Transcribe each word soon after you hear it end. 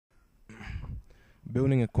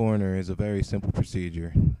Building a corner is a very simple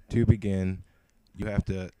procedure. To begin, you have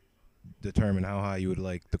to determine how high you would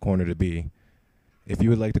like the corner to be. If you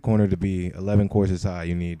would like the corner to be 11 courses high,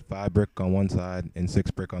 you need 5 brick on one side and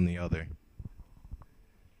 6 brick on the other.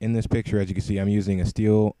 In this picture, as you can see, I'm using a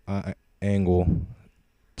steel angle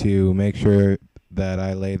to make sure that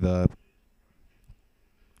I lay the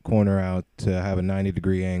corner out to have a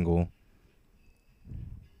 90-degree angle.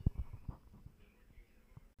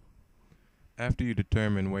 After you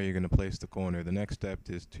determine where you're going to place the corner, the next step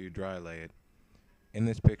is to dry lay it. In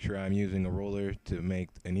this picture, I'm using a roller to make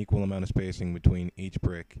an equal amount of spacing between each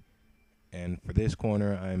brick. And for this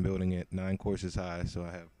corner, I'm building it 9 courses high, so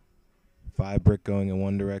I have 5 brick going in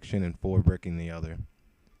one direction and 4 brick in the other.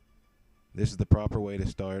 This is the proper way to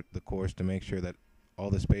start the course to make sure that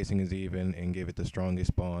all the spacing is even and give it the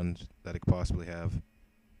strongest bonds that it could possibly have.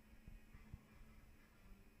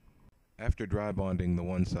 After dry bonding the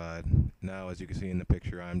one side, now as you can see in the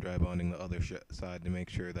picture, I'm dry bonding the other side to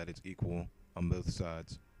make sure that it's equal on both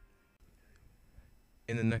sides.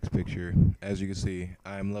 In the next picture, as you can see,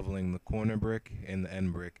 I'm leveling the corner brick and the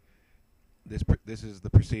end brick. This is the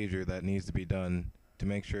procedure that needs to be done to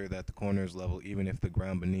make sure that the corner is level even if the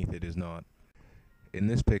ground beneath it is not. In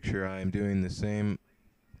this picture, I am doing the same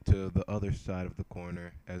to the other side of the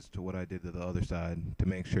corner as to what I did to the other side to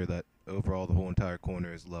make sure that overall the whole entire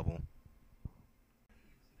corner is level.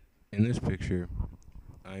 In this picture,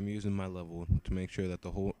 I'm using my level to make sure that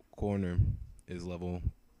the whole corner is level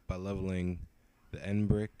by leveling the end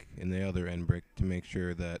brick and the other end brick to make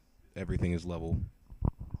sure that everything is level.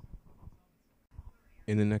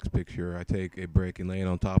 In the next picture, I take a brick and lay it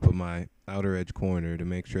on top of my outer edge corner to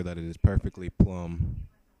make sure that it is perfectly plumb.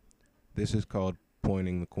 This is called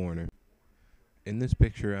pointing the corner. In this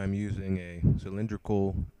picture, I'm using a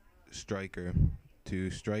cylindrical striker to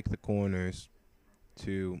strike the corners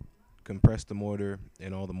to compress the mortar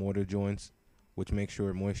and all the mortar joints, which makes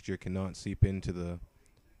sure moisture cannot seep into the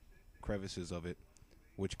crevices of it,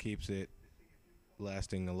 which keeps it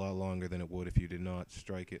lasting a lot longer than it would if you did not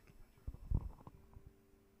strike it.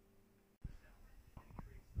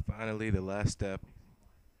 Finally, the last step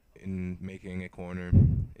in making a corner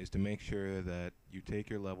is to make sure that you take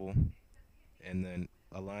your level and then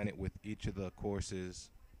align it with each of the courses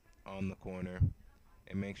on the corner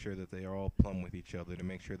and make sure that they are all plumb with each other to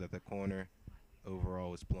make sure that the corner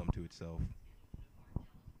overall is plumb to itself.